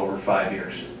 $800,000 over 5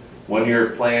 years. 1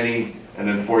 year of planning, and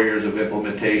then 4 years of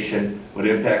implementation, would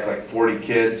impact like 40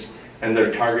 kids, and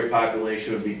their target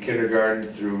population would be kindergarten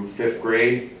through 5th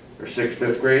grade, or 6th,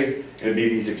 5th grade. It'd be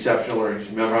these exceptional learners.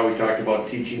 Remember how we talked about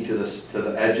teaching to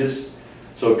the edges?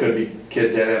 So it could be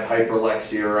kids that have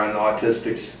hyperlexia or on the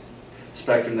autistic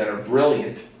spectrum that are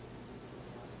brilliant,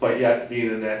 but yet being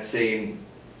in that same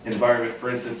environment. For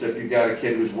instance, if you've got a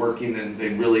kid who's working and they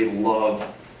really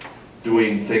love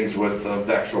doing things with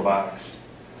VEX robotics,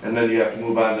 and then you have to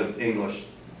move on to English.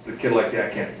 The kid like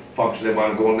that can't function, they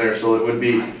want to go in there. So it would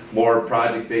be more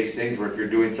project-based things where if you're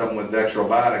doing something with VEX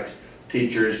robotics,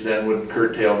 teachers then would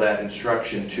curtail that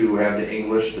instruction to have the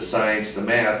English, the science, the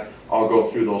math, all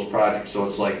go through those projects. So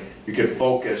it's like you could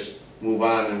focus, move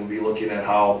on, and we'll be looking at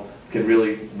how we can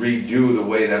really redo the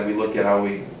way that we look at how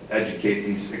we educate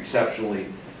these exceptionally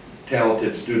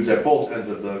talented students at both ends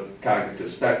of the cognitive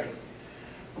spectrum.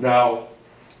 Now,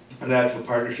 and that's a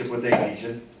partnership with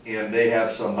Asian, and they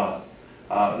have some,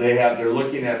 they're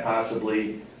looking at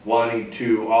possibly wanting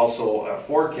to also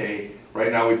 4K.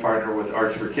 Right now we partner with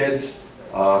Arts for Kids,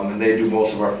 and they do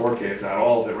most of our 4K, if not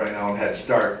all of it right now in Head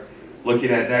Start.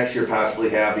 Looking at next year possibly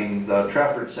having the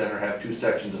Trefford Center have 2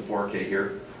 sections of 4K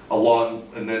here, along,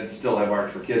 and then still have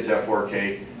Arts for Kids have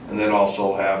 4K, and then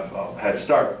also have Head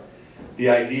Start. The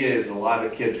idea is a lot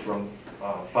of kids from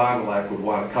Fond du Lac would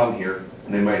want to come here,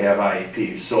 and they might have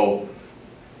IEPs. So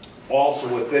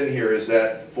also within here is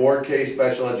that 4K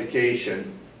special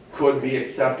education could be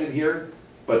accepted here,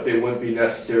 but they wouldn't be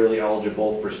necessarily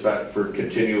eligible for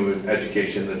continuing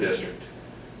education in the district,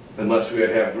 unless we had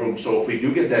to have room. So if we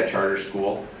do get that charter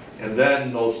school, and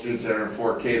then those students that are in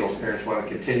 4K, those parents want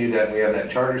to continue that, and we have that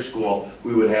charter school,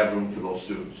 we would have room for those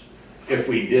students. If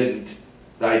we didn't,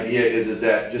 the idea is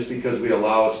that just because we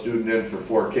allow a student in for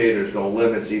 4K, there's no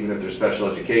limits, even if they're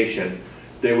special education,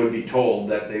 they would be told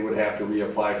that they would have to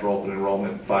reapply for open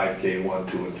enrollment 5K 1,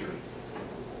 2, and 3.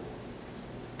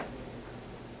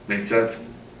 Make sense?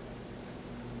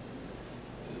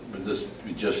 Would this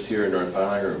be just here in North Fond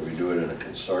du Lac, or would we do it in a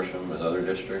consortium with other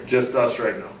districts? Just us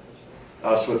right now.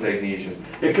 Us with Agnesian.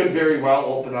 It could very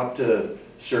well open up to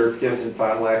serve kids in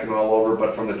Fond du Lac and all over,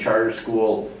 but from the charter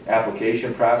school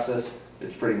application process,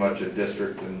 it's pretty much a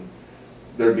district, and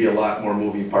there'd be a lot more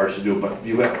moving parts to do. But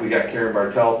we got Karen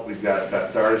Bartelt, we've got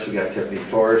Beth Dardis, we got Tiffany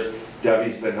Torres,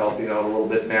 Debbie's been helping out a little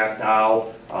bit, Matt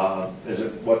Dow,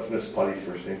 what's Miss Putty's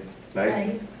first name?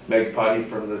 Meg Putty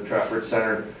from the Trafford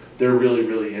Center. They're really,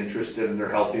 really interested, and they're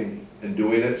helping and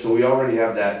doing it. So we already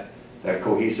have that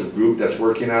cohesive group that's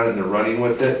working on it, and they're running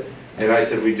with it. And I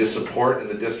said we just support, and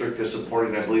the district is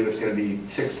supporting. I believe it's going to be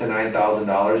 $6,000 to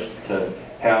 $9,000 to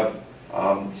have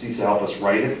CISA help us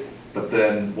write it. But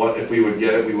then, what if we would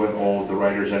get it? We wouldn't owe the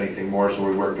writers anything more, so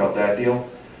we worked out that deal.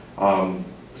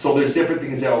 So there's different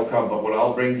things that will come. But what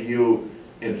I'll bring to you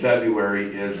in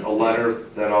February is a letter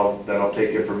that I'll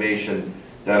take information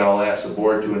that I'll ask the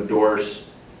board to endorse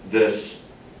this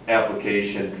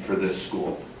application for this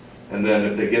school. And then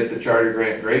if they get the charter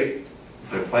grant, great.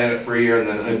 If they plan it for a year and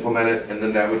then implement it, and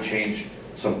then that would change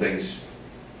some things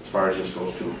as far as this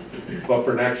goes too. But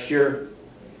for next year,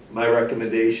 my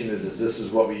recommendation is this is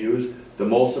what we use. The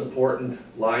most important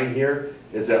line here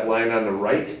is that line on the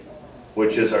right,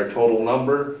 which is our total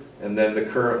number, and then the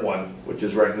current one, which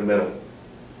is right in the middle.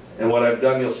 And what I've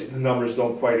done, you'll see the numbers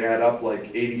don't quite add up,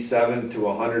 like 87 to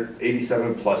 100,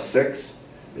 87 plus 6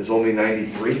 is only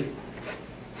 93.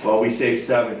 Well, we saved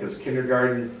 7 because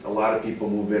kindergarten, a lot of people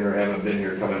move in or haven't been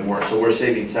here coming more. So we're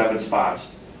saving 7 spots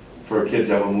for kids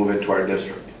that will move into our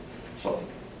district. So,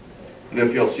 and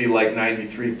if you'll see like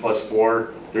 93 plus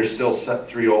 4, there's still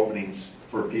 3 openings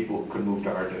for people who could move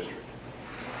to our district.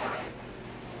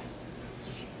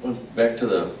 Well, back to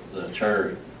the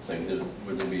charter thing,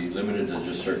 would it be limited to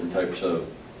just certain types of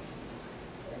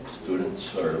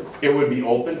students, or? It would be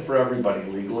open for everybody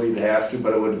legally, it has to,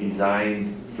 but it would be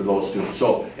designed for those students.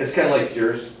 So it's kind of like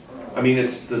Sears. I mean,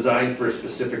 it's designed for a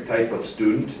specific type of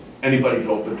student. Anybody's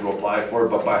open to apply for it,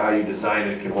 but by how you design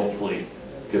it can hopefully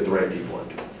get the right people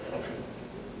into it.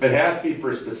 It has to be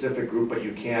for a specific group, but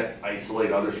you can't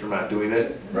isolate others from not doing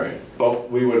it. Right.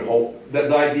 But we would hope, that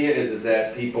the idea is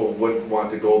that people wouldn't want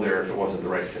to go there if it wasn't the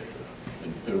right fit for them.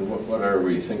 And what are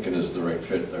we thinking is the right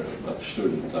fit of the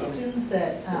student? Students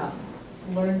that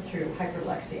learn through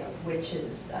hyperlexia, which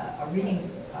is a reading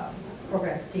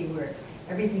program, Steve, where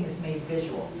everything is made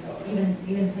visual,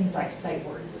 even things like sight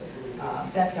words.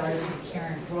 Beth Dardis and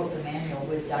Karen wrote the manual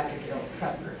with Dr. Gerald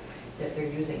Trefford that they're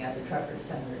using at the Trefford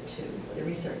Center to the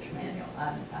research manual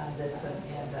on this,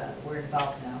 and we're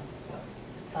involved now. What,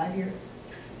 is it 5 years?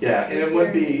 Yeah, and it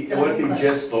would be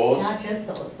just those. Not just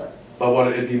those, but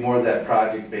it'd be more that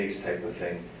project-based type of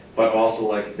thing. But also,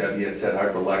 like Debbie had said,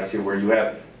 hyperlexia, where you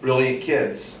have brilliant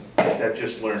kids that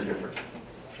just learn different.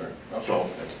 Sure. Okay. So,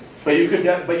 but you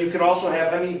could also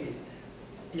have, I mean,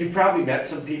 you've probably met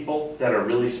some people that are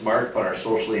really smart but are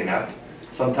socially inept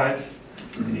sometimes.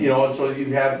 You know, and so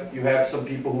you have some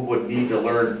people who would need to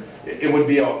learn. It would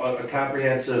be a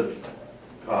comprehensive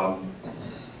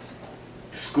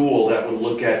school that would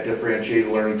look at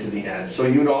differentiated learning to the end. So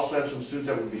you would also have some students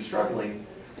that would be struggling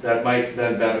that might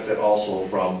then benefit also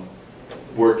from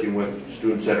working with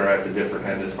students that are at the different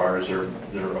end as far as their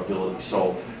ability.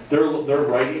 So they're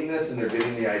writing this and they're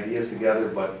getting the ideas together,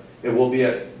 but it will be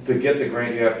to get the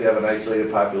grant you have to have an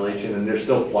isolated population, and they're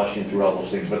still flushing through all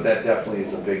those things, but that definitely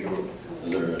is a big group.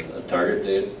 Is there a target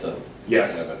date to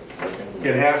yes. have it working?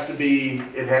 It has to be,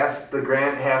 the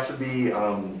grant has to be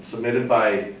submitted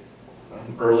by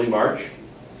early March,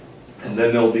 and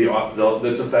then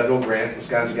it's a federal grant.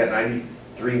 Wisconsin got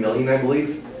 93 million, I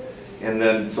believe, and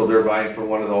then so they're vying for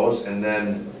one of those, and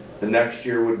then the next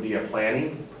year would be a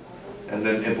planning, and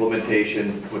then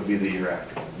implementation would be the year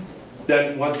after.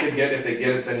 Then once if they get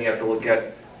it, then you have to look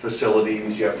at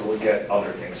facilities, you have to look at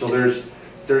other things. So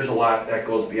there's a lot that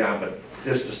goes beyond, but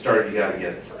just to start, you got to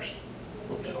get it first.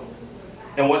 So,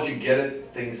 and once you get it,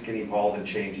 things can evolve and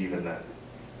change even then.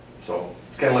 So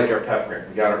it's kind of like our PEP grant.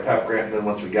 We got our PEP grant, and then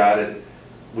once we got it,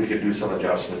 we could do some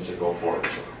adjustments and go forward.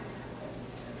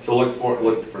 So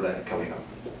look for that coming up.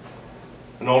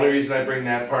 And the only reason I bring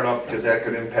that part up, because that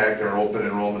could impact our open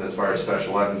enrollment as far as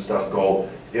special ed and stuff go,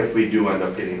 if we do end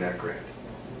up getting that grant.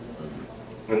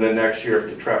 And then next year, if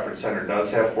the Trafford Center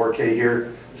does have 4K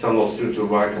here, some of those students who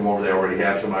want to come over, they already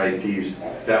have some IEPs,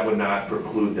 that would not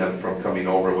preclude them from coming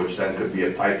over, which then could be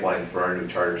a pipeline for our new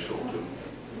charter school too.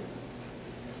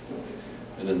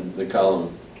 And then the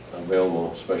column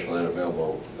available, special ed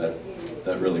available,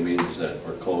 that really means that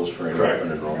we're closed for any Correct.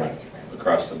 open enrollment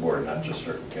across the board, not just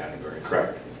certain categories.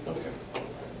 Correct. Okay.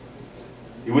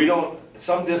 We don't,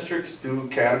 some districts do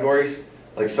categories,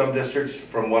 like some districts,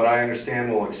 from what I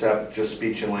understand, will accept just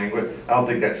speech and language. I don't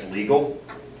think that's legal.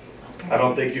 I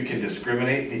don't think you can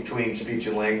discriminate between speech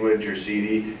and language or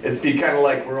CD. It'd be kind of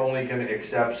like we're only going to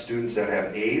accept students that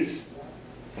have A's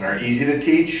and are easy to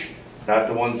teach, not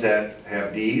the ones that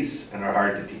have D's and are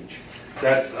hard to teach.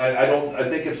 That's, I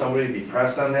think if somebody be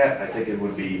pressed on that, I think it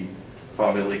would be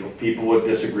found illegal. People would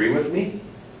disagree with me,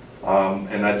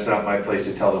 and that's not my place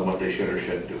to tell them what they should or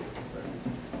shouldn't do.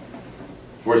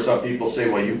 Where some people say,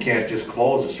 well, you can't just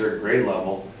close a certain grade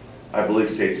level. I believe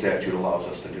state statute allows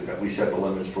us to do that. We set the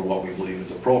limits for what we believe is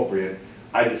appropriate.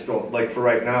 I just don't, like for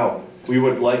right now, we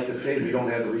would like to say we don't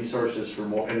have the resources for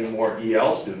any more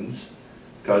EL students,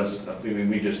 because I mean,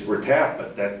 we're tapped,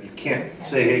 but that you can't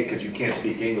say, hey, because you can't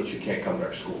speak English, you can't come to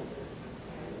our school.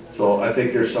 So I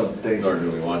think there's some things. Nor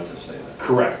do we want to say that.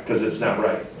 Correct, because it's not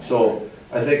right. So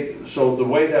I think, so the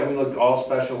way that we look, all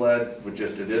special ed, it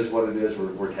is what it is,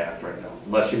 we're tapped right now.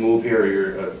 Unless you move here or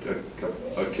you're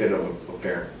a kid of a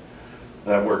parent.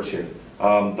 That works here. The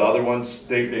other ones,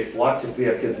 they flux if we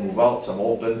have kids move out, some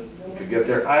open, we could get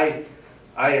there. I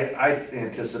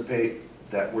anticipate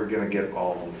that we're gonna get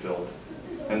all of them filled.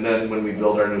 And then when we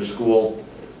build our new school,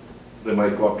 they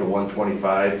might go up to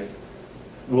 125.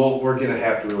 We're gonna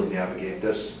have to really navigate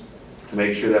this to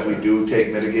make sure that we do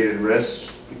take mitigated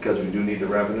risks, because we do need the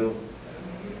revenue.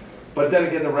 But then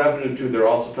again, the revenue too, they're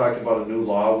also talking about a new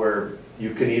law where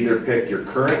you can either pick your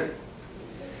current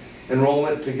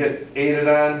enrollment to get aided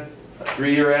on, a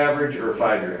 3-year average or a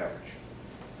 5-year average,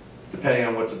 depending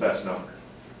on what's the best number.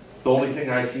 The only thing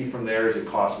I see from there is it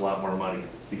costs a lot more money,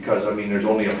 because I mean there's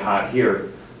only a pot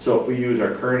here. So if we use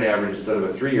our current average instead of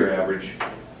a 3-year average,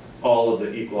 all of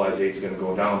the equalized aid is going to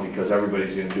go down, because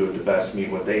everybody's going to do it to best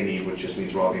meet what they need, which just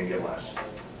means we're all going to get less.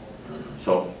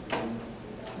 So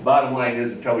bottom line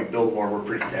is, until we build more, we're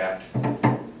pretty tapped.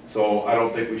 So I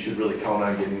don't think we should really count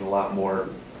on getting a lot more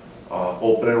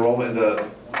open enrollment.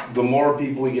 The more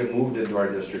people we get moved into our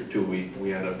district too,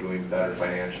 we end up doing better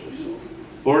financially. So,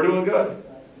 but we're doing good.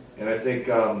 And I think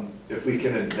if we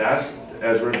can invest,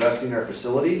 as we're investing in our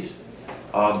facilities,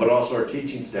 but also our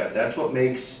teaching staff, that's what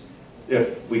makes,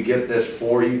 if we get this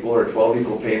 4 equal or 12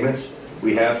 equal payments,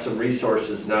 we have some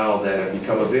resources now that have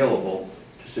become available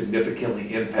to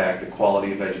significantly impact the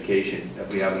quality of education that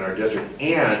we have in our district,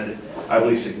 and I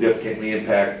believe significantly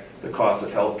impact the cost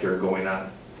of healthcare going on.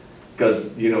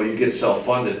 Because you know, you get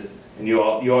self-funded, and you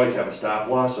always have a stop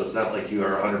loss, so it's not like you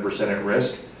are 100% at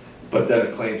risk. But then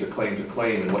a claim's a claim's a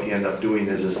claim, and what you end up doing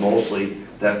is mostly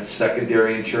that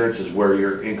secondary insurance is where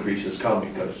your increases come,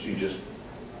 because you just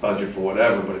budget for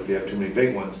whatever. But if you have too many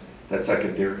big ones, that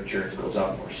secondary insurance goes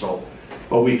up more. So,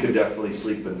 but we could definitely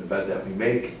sleep in the bed that we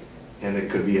make, and it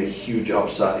could be a huge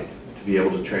upside to be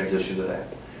able to transition to that.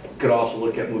 Could also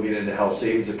look at moving into health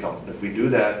savings account. If we do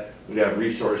that, we'd have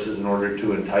resources in order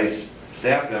to entice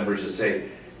staff members to say,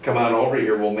 come on over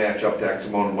here, we'll match up to X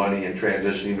amount of money and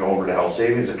transitioning over to health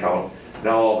savings account.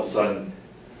 Now all of a sudden,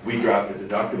 we drop the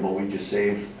deductible, we just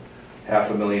save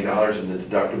 $500,000 in the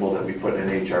deductible that we put in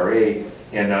HRA,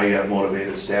 and now you have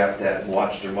motivated staff that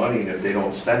watch their money, and if they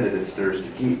don't spend it, it's theirs to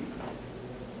keep.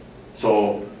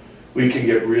 So we can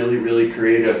get really, really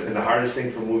creative. And the hardest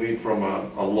thing for moving from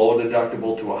a low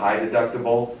deductible to a high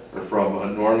deductible, or from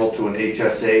a normal to an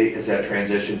HSA, is that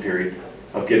transition period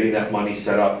of getting that money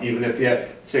set up. Even if you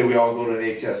say we all go to an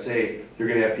HSA, you're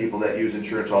going to have people that use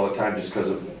insurance all the time just because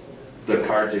of the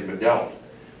cards they've been dealt.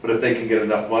 But if they can get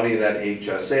enough money in that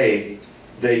HSA,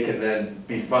 they can then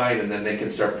be fine, and then they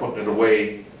can start putting it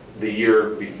away the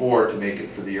year before to make it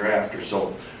for the year after.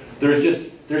 So there's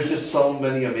just so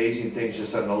many amazing things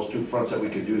just on those two fronts that we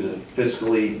could do to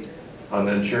fiscally, on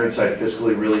the insurance side,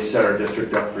 fiscally really set our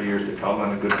district up for years to come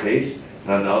on a good pace.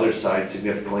 And on the other side,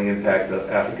 significantly impact the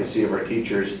efficacy of our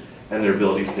teachers and their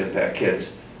abilities to impact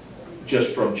kids,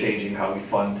 just from changing how we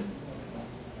fund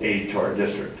aid to our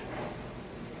district.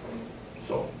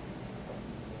 So.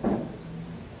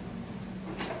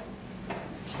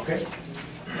 Okay.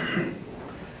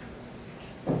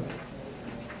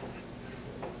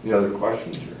 Any other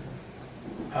questions? Or?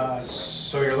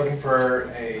 So you're looking for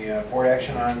a board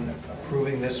action on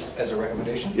approving this as a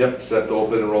recommendation? Yep, set the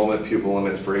open enrollment pupil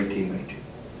limits for 18-19.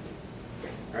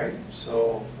 All right,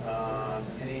 so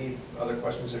any other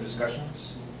questions or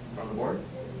discussions from the board?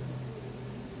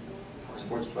 What's the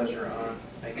board's pleasure on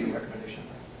making a recommendation?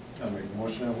 I'll make a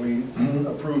motion that we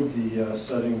approve the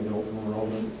setting of the open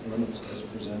enrollment limits as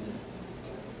presented.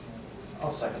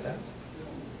 I'll second that.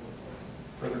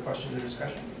 Further questions or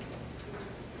discussion?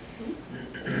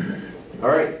 All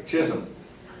right, Chisholm,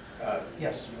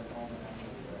 Yes.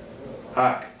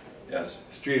 Hawk, Yes.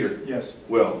 Streeter, Yes.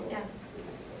 Will. Yes.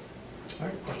 All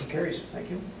right, motion carries.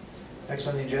 Thank you. Next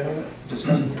on the agenda,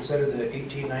 discuss and consider the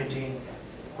 18-19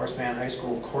 Horseman High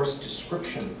School course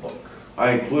description book.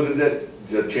 I included it,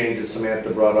 the changes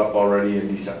Samantha brought up already in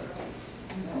December.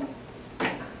 All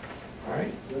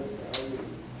right.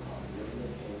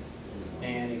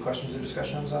 Any questions or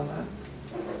discussions on that?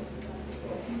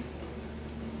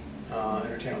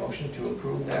 Entertain a motion to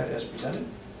approve that as presented.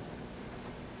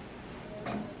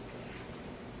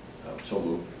 So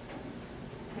moved.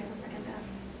 Okay, I'll second that.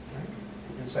 All right.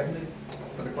 Moved and seconded.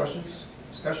 Further questions?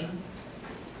 Discussion?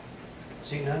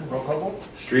 Seeing none, roll call vote?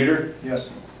 Streeter,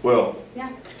 Yes. Will,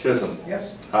 Yes. Chisholm,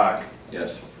 Yes. Hawk.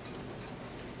 Yes.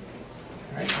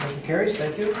 All right, motion carries.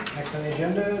 Thank you. Next on the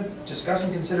agenda, discuss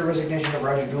and consider resignation of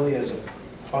Roger Dooley as a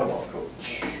volleyball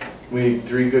coach. We had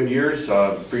 3 good years,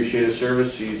 appreciate his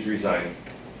service, he's resigned.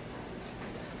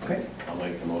 Okay. I'll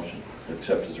make the motion to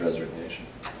accept his resignation.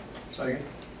 Second.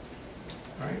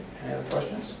 All right, any other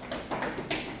questions?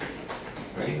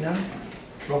 Seeing none,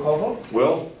 roll call vote?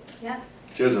 Will, Yes.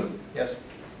 Chisholm, Yes.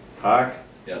 Hawk,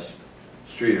 Yes.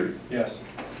 Streeter. Yes.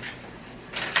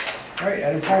 All right,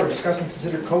 item 4, discuss and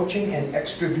consider coaching and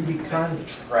extra duty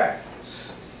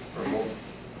contracts for both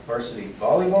varsity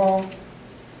volleyball,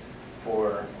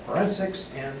 for forensics,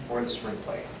 and for the spring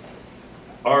play.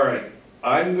 All right,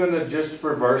 I'm gonna, just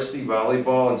for varsity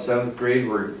volleyball in 7th grade,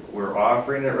 we're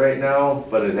offering it right now,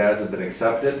 but it hasn't been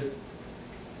accepted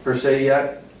per se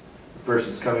yet. The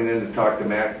person's coming in to talk to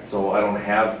Mac, so I don't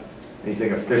have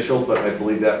anything official, but I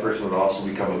believe that person would also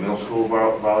become a middle school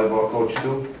volleyball coach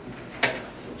too. It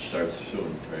starts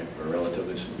soon, right, or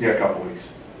relatively soon? Yeah, a couple weeks,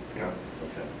 yeah.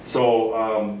 Okay. So,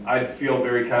 I feel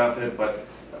very confident, but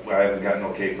I haven't gotten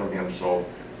okay from him, so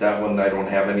that one, I don't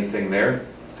have anything there.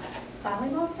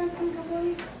 Volleyball starts in a couple of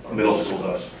weeks? Middle school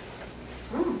does.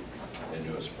 Oh, They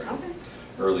do a spring, okay.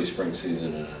 early spring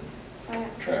season and So, yeah.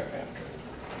 a track after.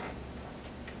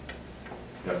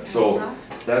 Yep, so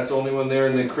that's the only one there,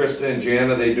 and then Krista and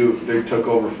Jana, they took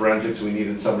over forensics, we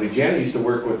needed somebody. Jana used to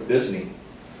work with Disney.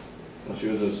 Well, she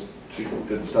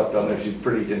did stuff down there, she's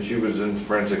pretty, and she was in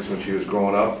forensics when she was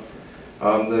growing up.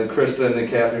 Then Krista and then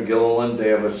Catherine Gilliland, they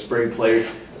have a spring play.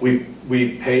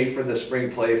 We pay for the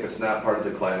spring play if it's not part of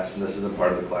the class, and this isn't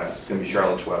part of the class, it's gonna be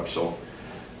Charlotte's Web, so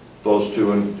those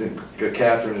two, and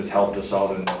Catherine has helped us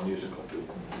out in the musical too.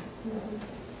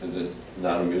 Is it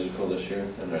not a musical this year,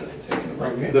 and are they taking a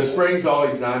break? The spring's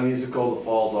always non-musical, the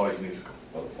fall's always musical.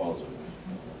 Oh, the fall's in.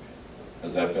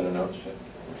 Has that been announced yet,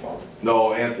 the fall?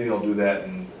 No, Anthony will do that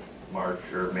in March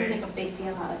or May. Make a big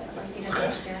deal out of it, like you did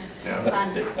last year. Yeah. It's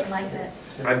fun, I liked it.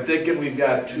 I'm thinking we've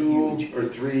got 2 or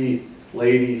 3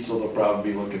 ladies, so they'll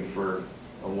probably be looking for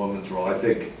a woman's role. I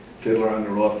think Fiddler on the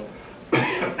Roof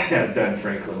had Ben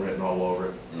Franklin written all over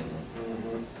it.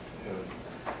 Mm-hmm.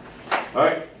 All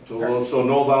right, so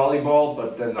no volleyball,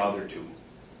 but then the other 2.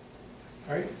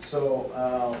 All right, so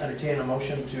I'll entertain a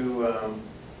motion to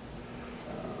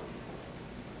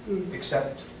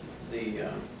accept the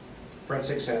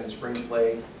forensics and spring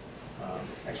play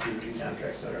extra duty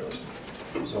contracts that are listed.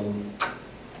 So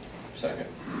Second.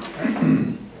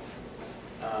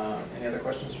 Any other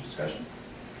questions or discussion?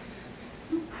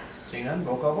 Seeing none,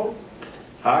 roll call vote?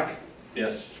 Hawk,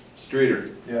 Yes.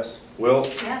 Streeter, yes. Will,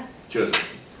 Yes. Chisholm.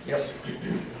 Yes.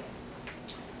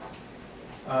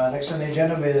 Next on the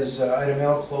agenda is item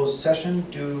L, closed session.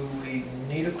 Do we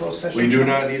need a closed session? We do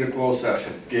not need a closed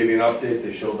session. Gave you an update,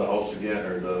 they showed the house again,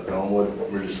 or the Elmwood,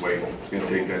 we're just waiting. It's gonna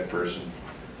take that person.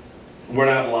 We're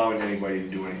not allowing anybody to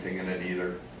do anything in it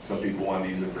either. Some people want to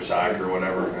use it for soccer or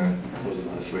whatever, and it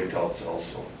wasn't this way till it sells,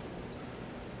 so.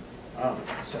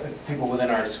 So people within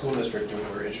our school district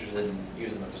who are interested in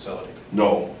using the facility.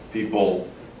 No, people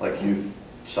like youth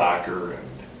soccer and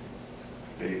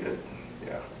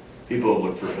yeah. People that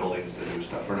look for buildings to do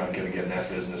stuff. We're not gonna get in that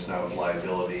business now with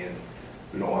liability, and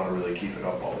we don't wanna really keep it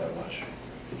up all that much,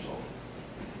 so.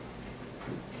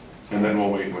 And then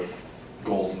we'll wait with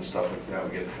goals and stuff like that,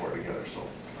 we get the 4 together, so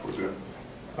we're good.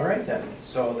 All right then,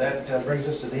 so that brings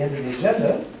us to the end of the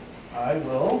agenda. I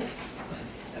will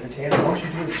Entertain a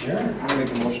motion to adjourn. I'll make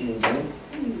a motion to adjourn.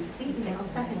 I'll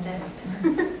second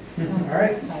it. All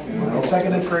right, well,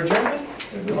 seconded for adjournment.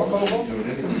 Roll call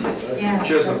vote. Yeah.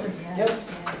 Chisholm. that's it, yeah. Yes.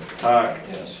 Hack,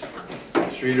 Yes.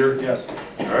 Streeter, Yes.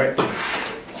 all right.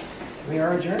 We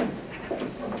are adjourned.